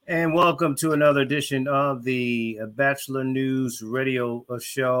And welcome to another edition of the Bachelor News Radio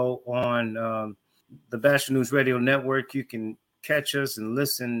show on the Bachelor News Radio Network. You can catch us and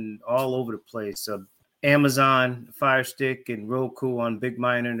listen all over the place. Amazon, Fire Stick, and Roku on Big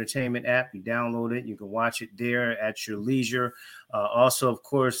Mind Entertainment app. You download it. You can watch it there at your leisure. Also, of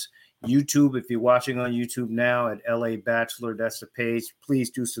course, YouTube. If you're watching on YouTube now at LA Bachelor, that's the page.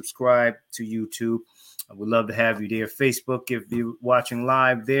 Please do subscribe to YouTube. We'd love to have you there. Facebook, if you're watching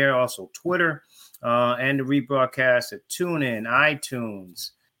live there. Also Twitter and the rebroadcast at TuneIn,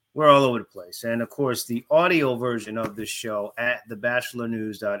 iTunes. We're all over the place. And, of course, the audio version of this show at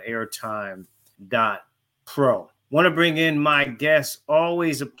thebachelornews.airtime.pro. Want to bring in my guest.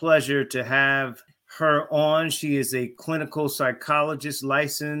 Always a pleasure to have her on. She is a clinical psychologist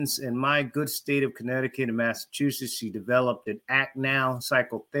licensed in my good state of Connecticut and Massachusetts. She developed an Act Now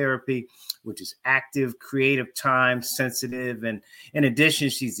psychotherapy, which is active, creative, time sensitive. And in addition,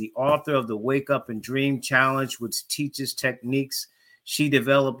 she's the author of the Wake Up and Dream Challenge, which teaches techniques she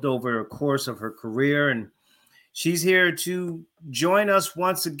developed over a course of her career. And she's here to join us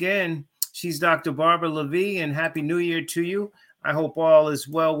once again. She's Dr. Barbara Lavi, and Happy New Year to you. I hope all is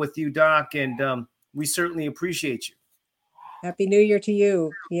well with you, Doc, and we certainly appreciate you. Happy New Year to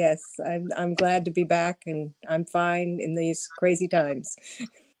you. Yes, I'm glad to be back, and I'm fine in these crazy times.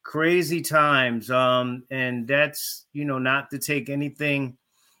 Crazy times, and that's, not to take anything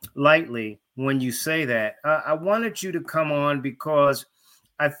lightly when you say that. I wanted you to come on because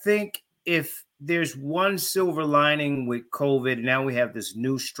I think if there's one silver lining with COVID, now we have this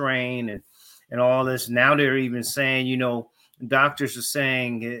new strain and all this. Now they're even saying, doctors are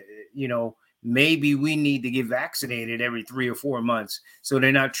saying, maybe we need to get vaccinated every 3 or 4 months. So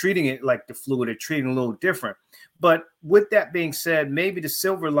they're not treating it like the flu. They're treating it a little different. But with that being said, maybe the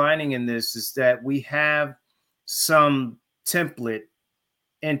silver lining in this is that we have some template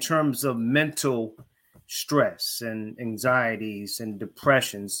in terms of mental stress and anxieties and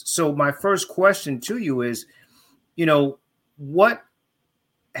depressions. So my first question to you is, what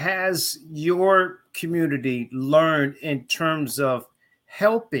has your community learned in terms of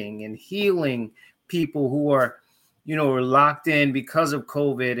helping and healing people who are, are locked in because of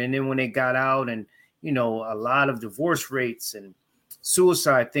COVID? And then when they got out and, a lot of divorce rates and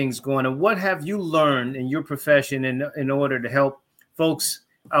suicide things going on, what have you learned in your profession in order to help folks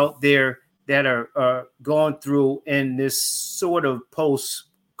out there that are going through in this sort of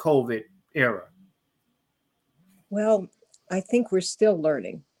post-COVID era? Well, I think we're still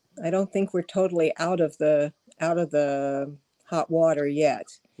learning. I don't think we're totally out of the hot water yet.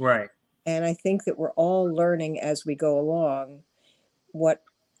 Right. And I think that we're all learning as we go along. What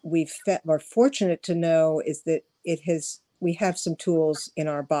we're fortunate to know is that we have some tools in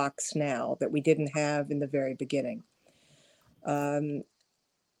our box now that we didn't have in the very beginning.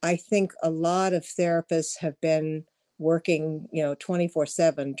 I think a lot of therapists have been working,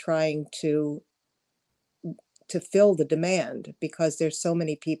 24/7, trying to fill the demand because there's so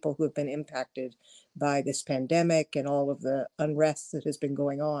many people who have been impacted by this pandemic and all of the unrest that has been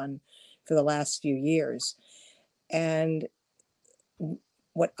going on for the last few years. And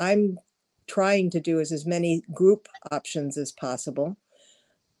what I'm trying to do is as many group options as possible.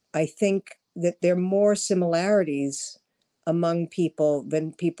 I think that there are more similarities among people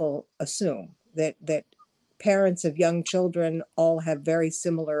than people assume, that parents of young children all have very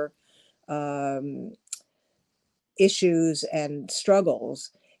similar issues and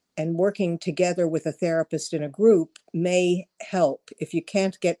struggles, and working together with a therapist in a group may help. If you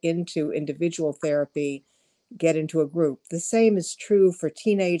can't get into individual therapy, get into a group. The same is true for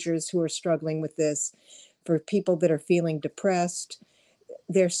teenagers who are struggling with this, for people that are feeling depressed.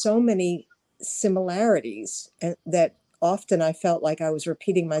 There's so many similarities that often I felt like I was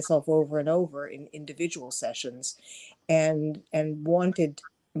repeating myself over and over in individual sessions, and wanted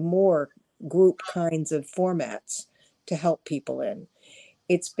more group kinds of formats to help people in.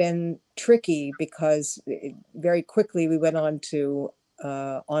 It's been tricky because very quickly we went on to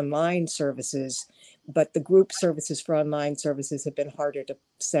online services, but the group services for online services have been harder to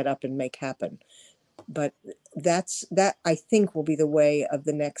set up and make happen. But that I think will be the way of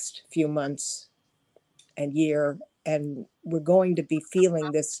the next few months and year, and we're going to be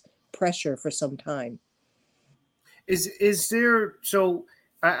feeling this pressure for some time. Is there, so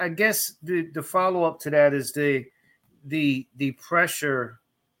I guess the follow-up to that is the pressure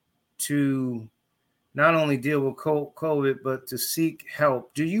to not only deal with COVID, but to seek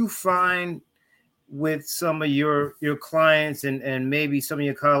help. Do you find with some of your clients and maybe some of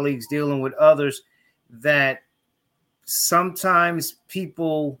your colleagues dealing with others that sometimes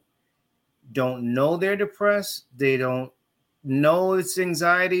people don't know they're depressed? They don't know it's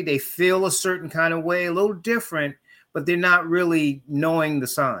anxiety. They feel a certain kind of way, a little different, but they're not really knowing the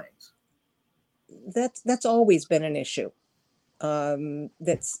signs. That's always been an issue.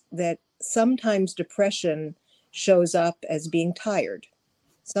 That sometimes depression shows up as being tired.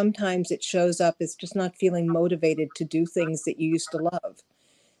 Sometimes it shows up as just not feeling motivated to do things that you used to love.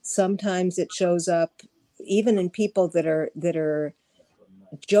 Sometimes it shows up even in people that are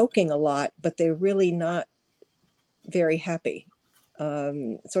joking a lot, but they're really not very happy.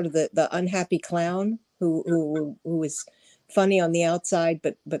 Sort of the unhappy clown who is funny on the outside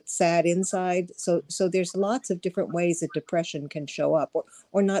but sad inside. So there's lots of different ways that depression can show up,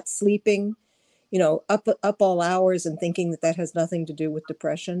 or not sleeping, up all hours and thinking that that has nothing to do with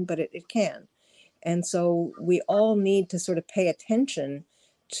depression, but it can. And so we all need to sort of pay attention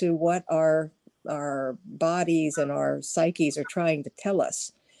to what our bodies and our psyches are trying to tell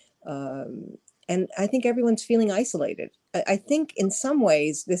us. Um, and I think everyone's feeling isolated. I think in some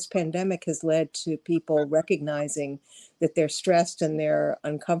ways this pandemic has led to people recognizing that they're stressed and they're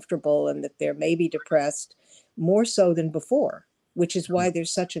uncomfortable and that they're maybe depressed more so than before, which is why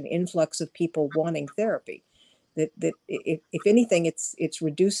there's such an influx of people wanting therapy. That if anything, it's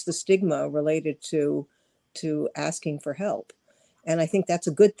reduced the stigma related to asking for help, and I think that's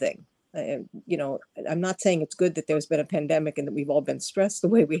a good thing. I'm not saying it's good that there's been a pandemic and that we've all been stressed the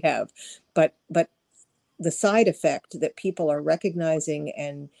way we have, but the side effect that people are recognizing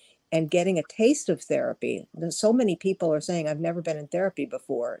and getting a taste of therapy. There's so many people are saying, I've never been in therapy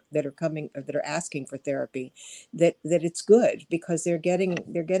before, that are coming or that are asking for therapy, that it's good because they're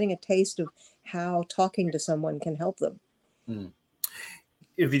getting a taste of how talking to someone can help them.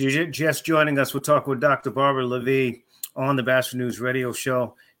 If you're just joining us, we'll talk with Dr. Barbara Lavi on the Bachelor News Radio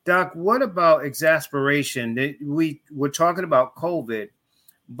Show. Doc, what about exasperation? We're talking about COVID,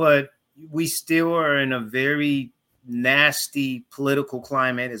 but we still are in a very nasty political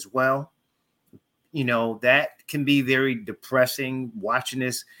climate as well. That can be very depressing watching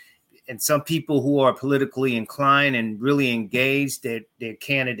this. And some people who are politically inclined and really engaged, their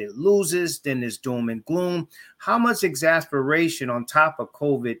candidate loses, then there's doom and gloom. How much exasperation on top of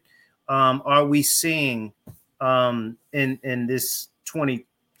COVID are we seeing in this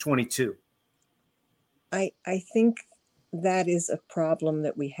 2022? I think that is a problem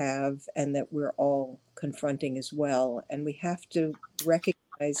that we have and that we're all confronting as well. And we have to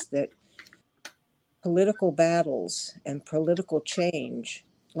recognize that political battles and political change,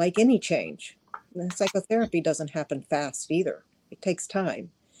 like any change, psychotherapy doesn't happen fast either. It takes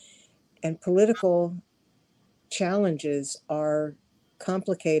time. And political challenges are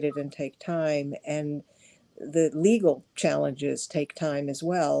complicated and take time. And the legal challenges take time as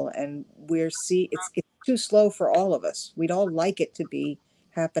well. And it's too slow for all of us. We'd all like it to be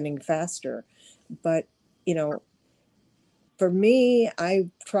happening faster. But, for me, I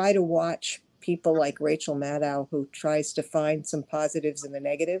try to watch people like Rachel Maddow, who tries to find some positives in the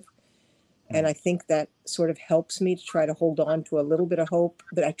negative. And I think that sort of helps me to try to hold on to a little bit of hope.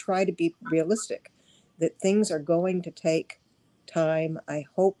 But I try to be realistic that things are going to take time. I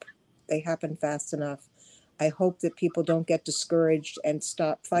hope they happen fast enough. I hope that people don't get discouraged and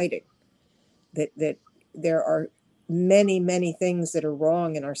stop fighting. That there are many, many things that are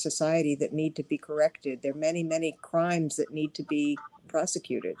wrong in our society that need to be corrected. There are many, many crimes that need to be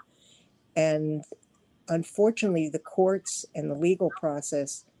prosecuted. And unfortunately, the courts and the legal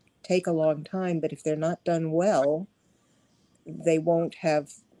process take a long time, but if they're not done well, they won't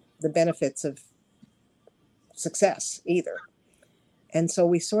have the benefits of success either. And so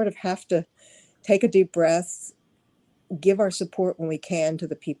we sort of have to take a deep breath, give our support when we can to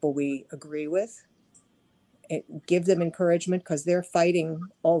the people we agree with, give them encouragement because they're fighting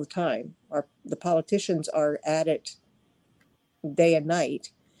all the time. The politicians are at it day and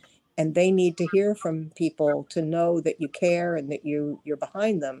night, and they need to hear from people to know that you care and that you're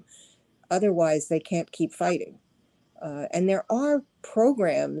behind them. Otherwise, they can't keep fighting. And there are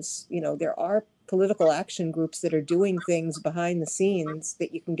programs, there are political action groups that are doing things behind the scenes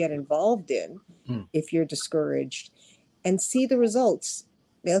that you can get involved in if you're discouraged and see the results.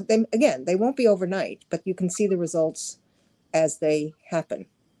 They won't be overnight, but you can see the results as they happen.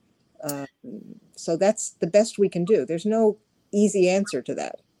 So that's the best we can do. There's no easy answer to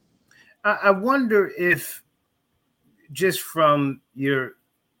that. I wonder if, just from your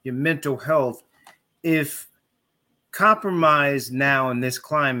mental health, if compromise now in this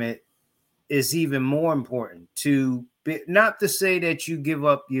climate is even more important, to be, not to say that you give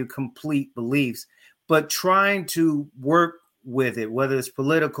up your complete beliefs, but trying to work with it, whether it's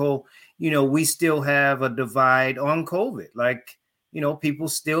political. We still have a divide on COVID. Like, People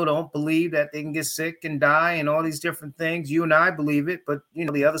still don't believe that they can get sick and die and all these different things. You and I believe it, but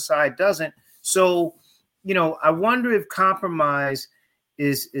the other side doesn't. So, I wonder if compromise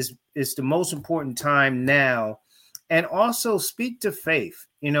is the most important time now. And also speak to faith.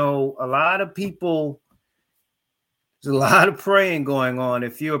 A lot of people, there's a lot of praying going on.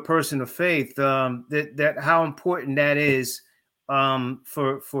 If you're a person of faith, that how important that is,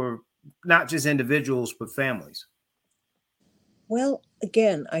 for not just individuals but families. Well,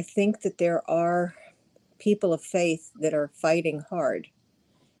 again, I think that there are people of faith that are fighting hard,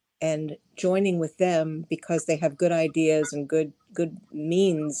 and joining with them because they have good ideas and good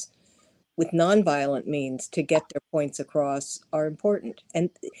means with nonviolent means to get their points across are important. And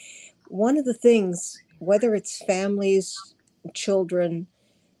one of the things, whether it's families, children,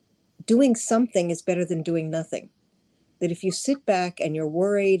 doing something is better than doing nothing. That if you sit back and you're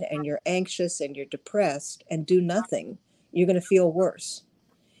worried and you're anxious and you're depressed and do nothing, you're going to feel worse.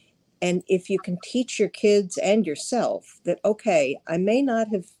 And if you can teach your kids and yourself that, okay, I may not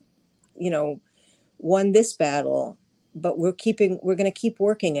have, you know, won this battle, but we're going to keep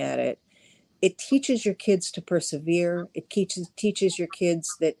working at it. It teaches your kids to persevere. It teaches your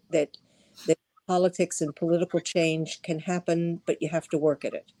kids that politics and political change can happen, but you have to work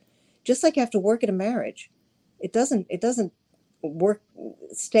at it. Just like you have to work at a marriage. It doesn't work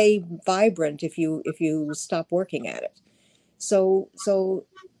stay vibrant if you stop working at it. So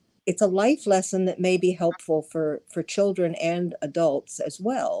it's a life lesson that may be helpful for children and adults as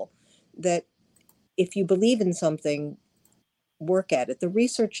well, that if you believe in something, work at it. The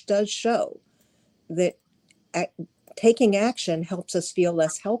research does show that taking action helps us feel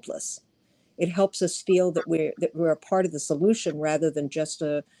less helpless. It helps us feel that we're a part of the solution rather than just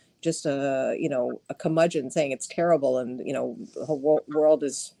a curmudgeon saying it's terrible and the whole world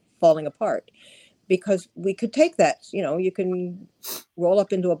is falling apart. Because we could take that, you can roll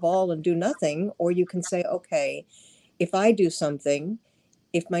up into a ball and do nothing, or you can say, okay, if I do something,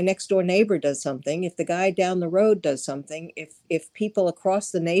 if my next door neighbor does something, if the guy down the road does something, if people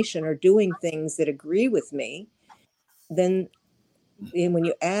across the nation are doing things that agree with me, then when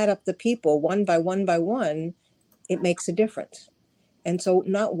you add up the people one by one by one, it makes a difference. And so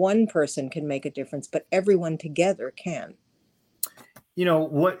not one person can make a difference, but everyone together can.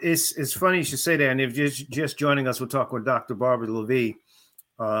 What it's funny you should say that. And if just joining us, we're talking with Dr. Barbara Lavi,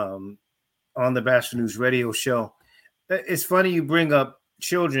 on the Bachelor News radio show. It's funny you bring up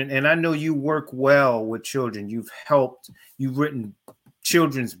children, and I know you work well with children. You've written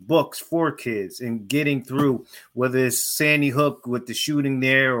children's books for kids and getting through, whether it's Sandy Hook with the shooting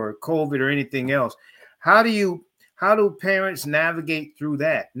there or COVID or anything else. How do parents navigate through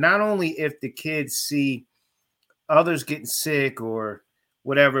that? Not only if the kids see others getting sick or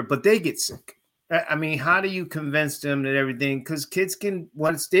whatever, but they get sick. I mean, how do you convince them that everything? Because kids can,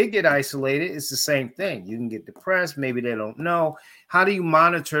 once they get isolated, it's the same thing. You can get depressed. Maybe they don't know. How do you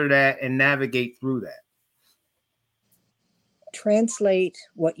monitor that and navigate through that? Translate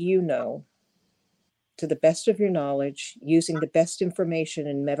what you know to the best of your knowledge, using the best information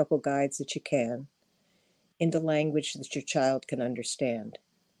and medical guides that you can, into language that your child can understand.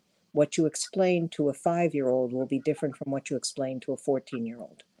 What you explain to a 5-year-old will be different from what you explain to a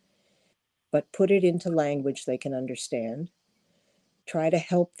 14-year-old. But put it into language they can understand. Try to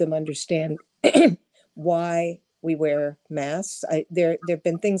help them understand why we wear masks. There have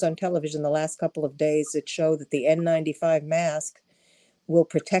been things on television the last couple of days that show that the N95 mask will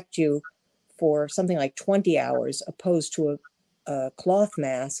protect you for something like 20 hours, opposed to a cloth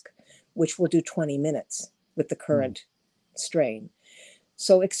mask, which will do 20 minutes with the current strain.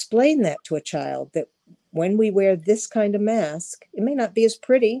 So explain that to a child, that when we wear this kind of mask, it may not be as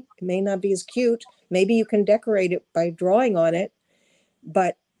pretty, it may not be as cute. Maybe you can decorate it by drawing on it,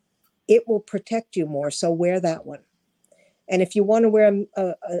 but it will protect you more. So wear that one. And if you want to wear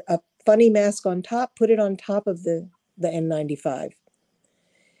a funny mask on top, put it on top of the N95.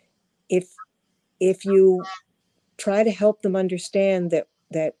 If you try to help them understand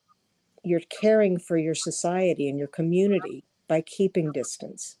that you're caring for your society and your community by keeping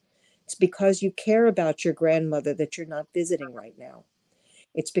distance, it's because you care about your grandmother that you're not visiting right now.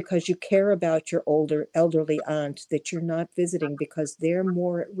 It's because you care about your older elderly aunt that you're not visiting because they're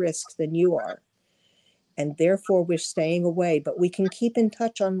more at risk than you are. And therefore we're staying away, but we can keep in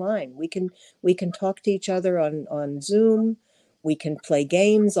touch online. We can talk to each other on Zoom. We can play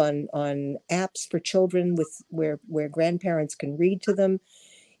games on apps for children with where grandparents can read to them.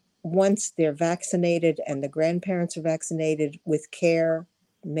 Once they're vaccinated and the grandparents are vaccinated, with care,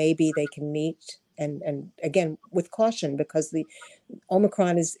 maybe they can meet And again, with caution, because the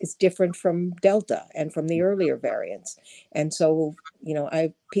Omicron is different from Delta and from the earlier variants. And so,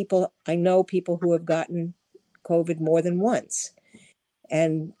 I know people who have gotten COVID more than once.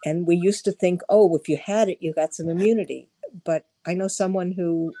 And we used to think, oh, if you had it, you got some immunity. But I know someone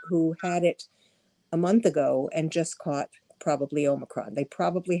who had it a month ago and just caught probably Omicron. They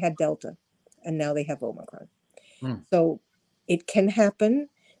probably had Delta, and now they have Omicron. Mm. So it can happen.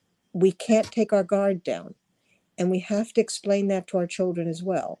 We can't take our guard down. And we have to explain that to our children as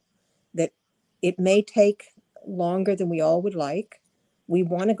well, that it may take longer than we all would like. We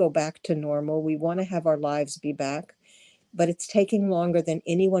want to go back to normal. We want to have our lives be back, but it's taking longer than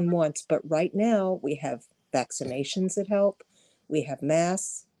anyone wants. But right now, we have vaccinations that help. We have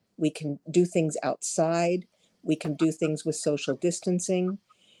masks. We can do things outside. We can do things with social distancing.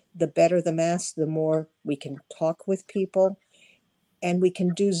 The better the mask, the more we can talk with people. And we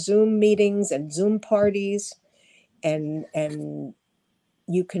can do Zoom meetings and Zoom parties, and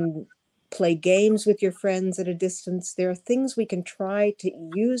you can play games with your friends at a distance. There are things we can try to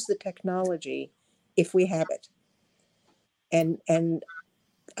use the technology if we have it. And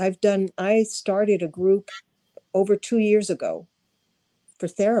I started a group over 2 years ago for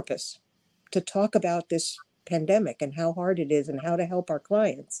therapists to talk about this pandemic and how hard it is and how to help our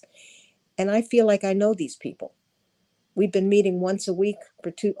clients. And I feel like I know these people. We've been meeting once a week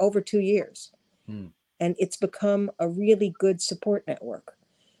for over 2 years. Mm. And it's become a really good support network.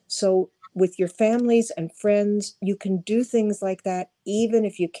 So with your families and friends, you can do things like that even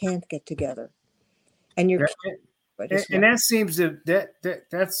if you can't get together. And your kids do it as And well. that seems to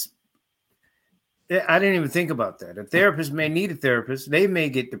that's I didn't even think about that. A therapist may need a therapist. They may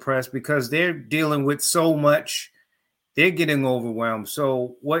get depressed because they're dealing with so much. They're getting overwhelmed.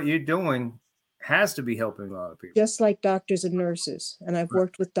 So what you're doing has to be helping a lot of people. Just like doctors and nurses. And I've Right.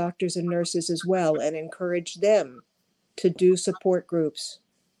 worked with doctors and nurses as well and encouraged them to do support groups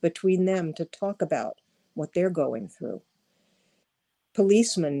between them to talk about what they're going through.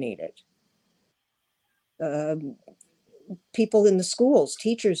 Policemen need it. Um, People in the schools,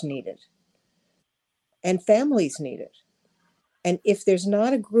 teachers need it, and families need it. And if there's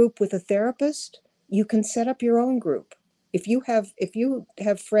not a group with a therapist, you can set up your own group. If you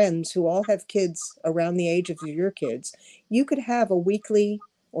have friends who all have kids around the age of your kids, you could have a weekly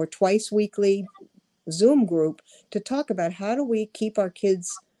or twice weekly Zoom group to talk about how do we keep our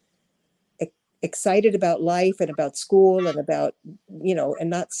kids excited about life and about school and about, and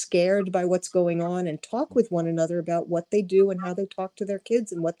not scared by what's going on, and talk with one another about what they do and how they talk to their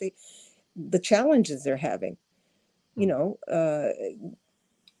kids and the challenges they're having. You Mm. know,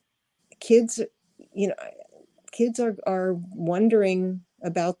 kids, you know, kids are wondering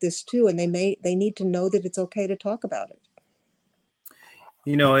about this too, and they need to know that it's okay to talk about it.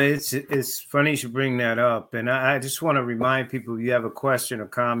 It's funny you should bring that up, and I just want to remind people: if you have a question or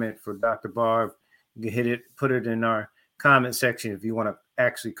comment for Dr. Barb, you can put it in our comment section. If you want to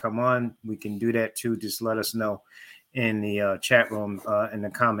actually come on, we can do that too. Just let us know in the chat room in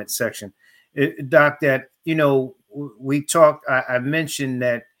the comment section. Doc, that we talked. I mentioned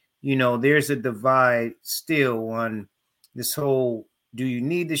that there's a divide still on this whole: do you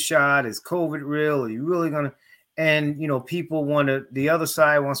need the shot? Is COVID real? Are you really gonna? And people want to, the other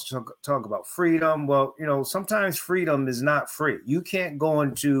side wants to talk about freedom. Well, sometimes freedom is not free. You can't go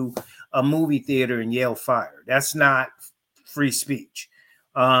into a movie theater and yell fire. That's not free speech.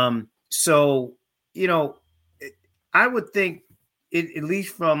 So I would think at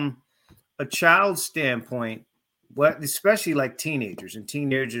least from a child's standpoint, what especially like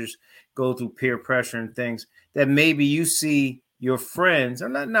teenagers go through peer pressure and things, that maybe you see your friends, or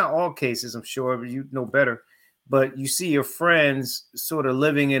not all cases, I'm sure, but you know better, but you see your friends sort of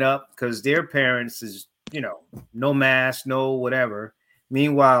living it up because their parents is, no mask, no whatever.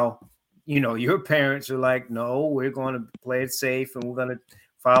 Meanwhile, your parents are like, no, we're going to play it safe and we're going to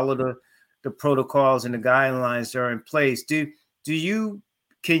follow the protocols and the guidelines that are in place. Do you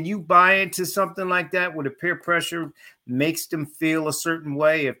can you buy into something like that where the peer pressure makes them feel a certain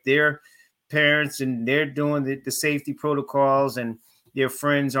way if their parents and they're doing the safety protocols and their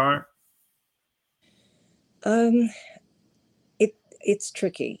friends aren't? Um, it's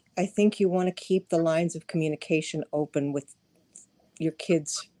tricky. I think you want to keep the lines of communication open with your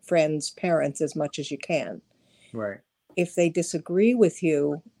kids, friends, parents as much as you can. Right. If they disagree with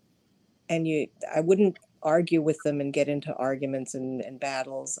you, I wouldn't argue with them and get into arguments and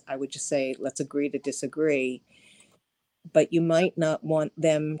battles. I would just say, let's agree to disagree. But you might not want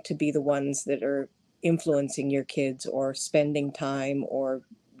them to be the ones that are influencing your kids or spending time or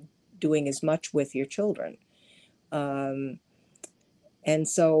doing as much with your children. Um, And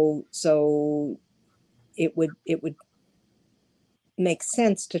so it would make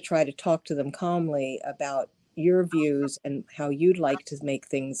sense to try to talk to them calmly about your views and how you'd like to make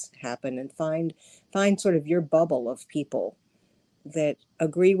things happen, and find sort of your bubble of people that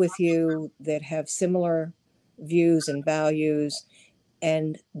agree with you, that have similar views and values,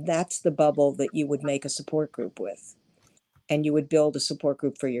 and that's the bubble that you would make a support group with. And you would build a support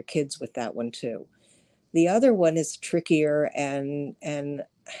group for your kids with that one too. The other one is trickier, and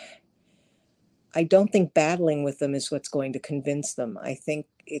I don't think battling with them is what's going to convince them. I think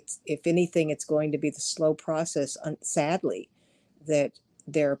it's, if anything, it's going to be the slow process, sadly, that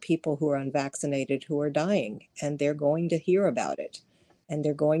there are people who are unvaccinated who are dying, and they're going to hear about it, and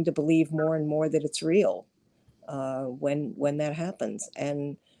they're going to believe more and more that it's real when that happens.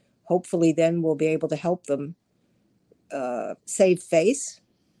 And hopefully, then we'll be able to help them save face,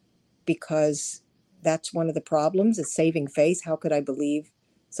 because that's one of the problems, is saving face. How could I believe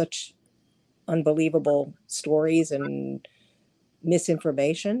such unbelievable stories and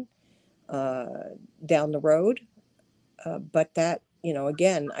misinformation uh, down the road? But that,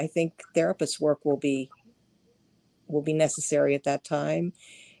 again, I think therapist work will be necessary at that time,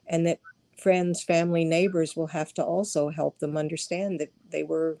 and that friends, family, neighbors will have to also help them understand that they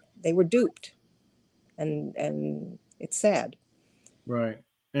were duped, and it's sad. Right.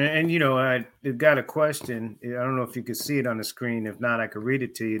 And I got a question. I don't know if you could see it on the screen. If not, I could read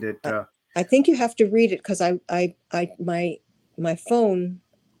it to you. That I, I think you have to read it, because my phone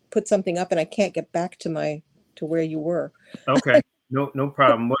put something up and I can't get back to where you were. Okay, no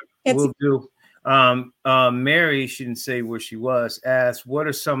problem. What It's we'll do, Mary, she didn't say where she was, asked, what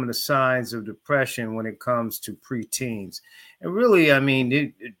are some of the signs of depression when it comes to preteens? And really, I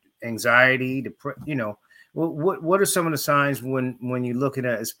mean, anxiety, what are some of the signs when you're looking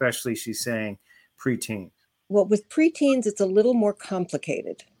at, especially she's saying preteen? Well, with preteens, it's a little more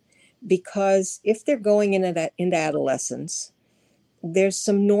complicated, because if they're going into adolescence, there's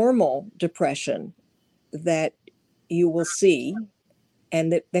some normal depression that you will see,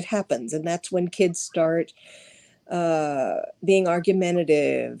 and that happens. And that's when kids start being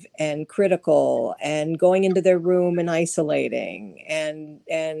argumentative and critical, and going into their room and isolating, and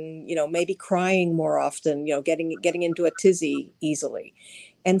maybe crying more often, getting into a tizzy easily.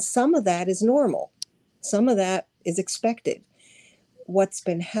 And some of that is normal. Some of that is expected. What's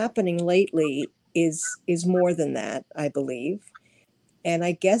been happening lately is more than that, I believe. And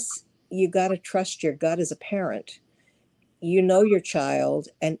I guess you got to trust your gut as a parent. You know your child,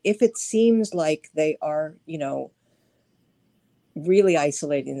 and if it seems like they are, really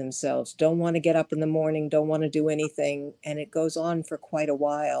isolating themselves, don't want to get up in the morning, don't want to do anything, and it goes on for quite a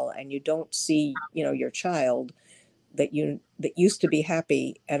while, and you don't see, your child that used to be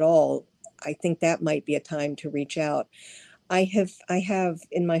happy at all, I think that might be a time to reach out. I have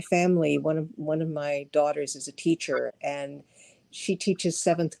in my family, one of my daughters is a teacher, and she teaches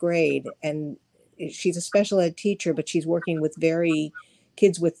seventh grade, and she's a special ed teacher, but she's working with very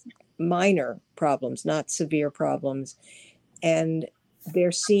kids with minor problems, not severe problems, and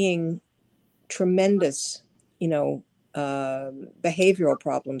they're seeing tremendous, you know, behavioral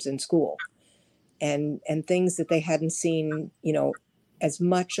problems in school, and things that they hadn't seen, as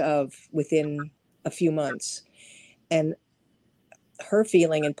much of within a few months. And her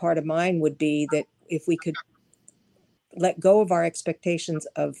feeling, and part of mine, would be that if we could let go of our expectations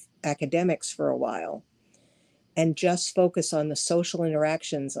of academics for a while and just focus on the social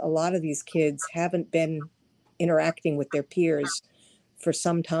interactions. A lot of these kids haven't been interacting with their peers for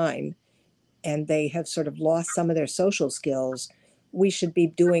some time, and they have sort of lost some of their social skills. We should be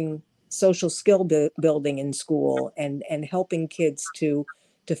doing social skill building in school, and helping kids to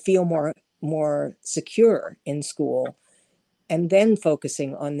feel more secure in school, and then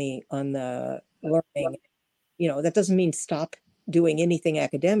focusing on the learning. That doesn't mean stop doing anything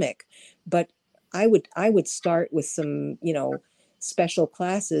academic, but I would start with some, special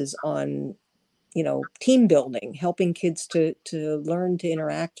classes on, team building, helping kids to learn to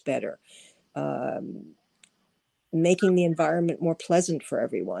interact better, um, making the environment more pleasant for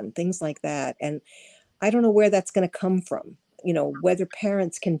everyone, things like that. And I don't know where that's going to come from, whether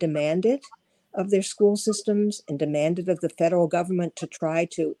parents can demand it of their school systems and demand it of the federal government to try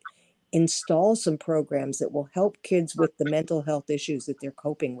to install some programs that will help kids with the mental health issues that they're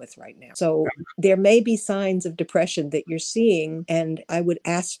coping with right now. So there may be signs of depression that you're seeing, and I would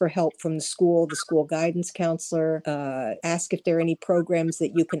ask for help from the school guidance counselor, ask if there are any programs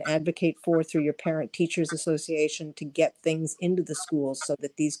that you can advocate for through your parent teachers association to get things into the schools so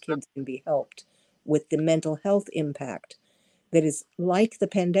that these kids can be helped with the mental health impact that is like the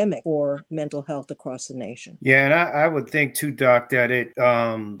pandemic for mental health across the nation. Yeah, and I would think too, Doc, that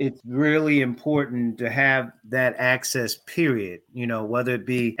it's really important to have that access. Period. Whether it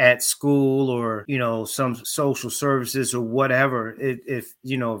be at school or some social services or whatever. If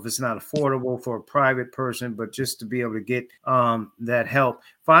it's not affordable for a private person, but just to be able to get that help.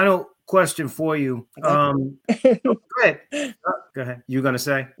 Final question for you. I got Go ahead. Go ahead. You gonna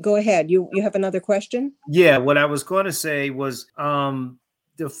say? Go ahead. You have another question? Yeah. What I was going to say was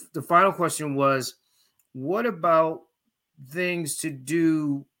the final question was, what about things to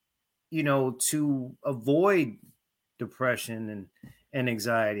do, to avoid depression and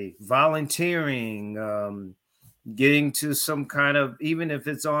anxiety? Volunteering, getting to some kind of, even if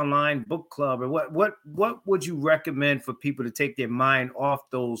it's online, book club, or what would you recommend for people to take their mind off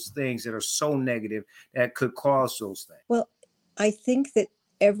those things that are so negative that could cause those things? Well, I think that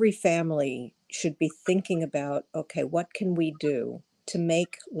every family should be thinking about, okay, what can we do to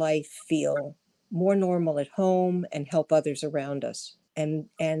make life feel more normal at home and help others around us? And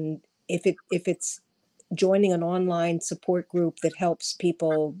if it's joining an online support group that helps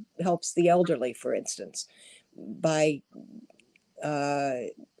the elderly, for instance, by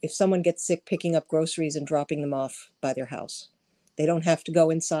if someone gets sick, picking up groceries and dropping them off by their house. They don't have to go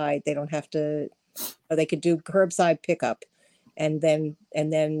inside. They don't have to, or they could do curbside pickup and then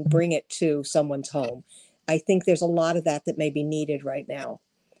bring it to someone's home. I think there's a lot of that may be needed right now.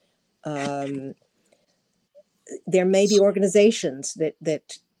 There may be organizations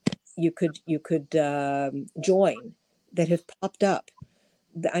that you could join that have popped up.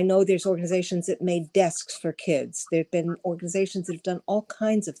 I know there's organizations that made desks for kids. There have been organizations that have done all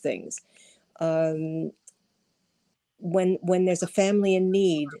kinds of things. When there's a family in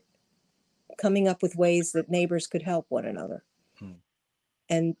need, coming up with ways that neighbors could help one another.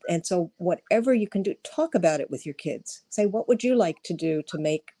 And so whatever you can do, talk about it with your kids. Say, what would you like to do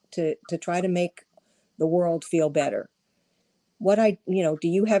to try to make the world feel better? Do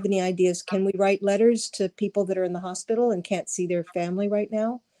you have any ideas? Can we write letters to people that are in the hospital and can't see their family right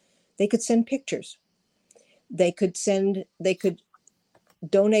now? They could send pictures. They could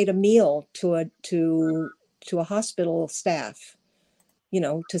donate a meal to a hospital staff,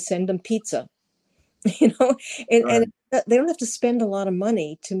 to send them pizza, you know, and they don't have to spend a lot of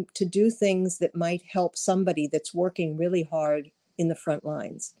money to do things that might help somebody that's working really hard in the front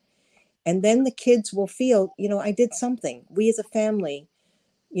lines. And then the kids will feel, I did something. We as a family,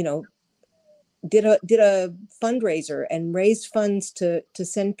 did a fundraiser and raised funds to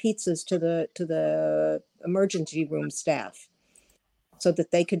send pizzas to the emergency room staff, so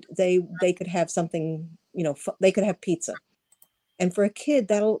that they could have something, they could have pizza. And for a kid,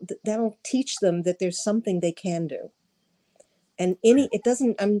 that'll teach them that there's something they can do. And it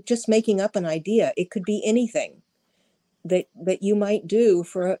doesn't, I'm just making up an idea. It could be anything that you might do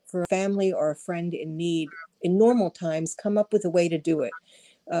for a family or a friend in need in normal times. Come up with a way to do it.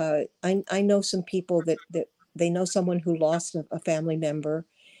 I know some people that they know someone who lost a family member,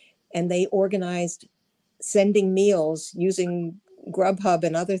 and they organized sending meals using Grubhub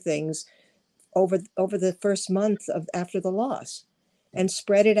and other things over the first month after the loss, and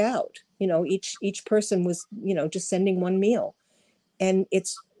spread it out. Each person was, just sending one meal, and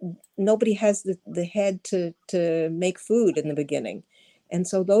nobody has the head to make food in the beginning. And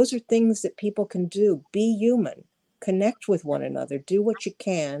so those are things that people can do. Be human, connect with one another, do what you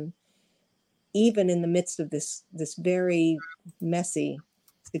can, even in the midst of this very messy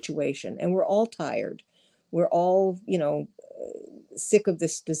situation. And we're all tired. We're all, sick of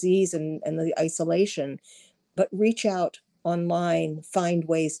this disease and the isolation, but reach out online, find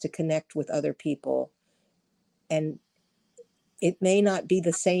ways to connect with other people. And it may not be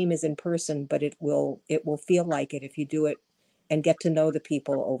the same as in person, but it will feel like it if you do it and get to know the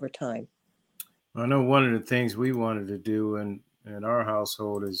people over time. I know one of the things we wanted to do in our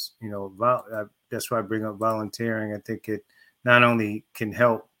household is, that's why I bring up volunteering. I think it not only can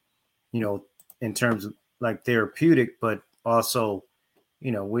help, in terms of like therapeutic, but also,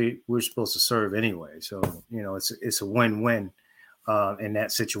 we're supposed to serve anyway. So, it's a win-win in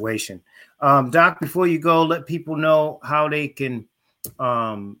that situation. Doc, before you go, let people know how they can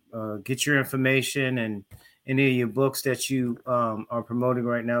get your information and any of your books that you are promoting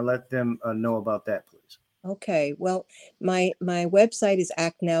right now. Let them know about that, please. Okay. Well, my website is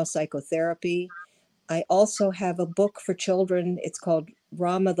Act Now Psychotherapy. I also have a book for children. It's called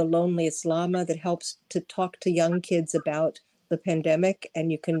Rama, the Loneliest Llama, that helps to talk to young kids about the pandemic.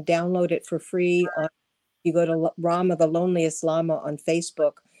 And you can download it for free. You go to Rama, the Loneliest Llama on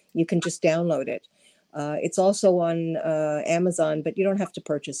Facebook. You can just download it. It's also on Amazon, but you don't have to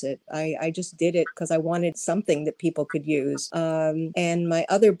purchase it. I just did it because I wanted something that people could use. And my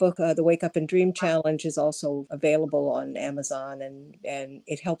other book, The Wake Up and Dream Challenge, is also available on Amazon, and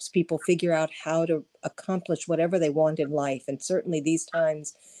it helps people figure out how to accomplish whatever they want in life. And certainly these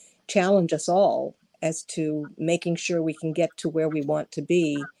times challenge us all as to making sure we can get to where we want to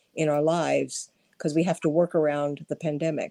be in our lives, because we have to work around the pandemic.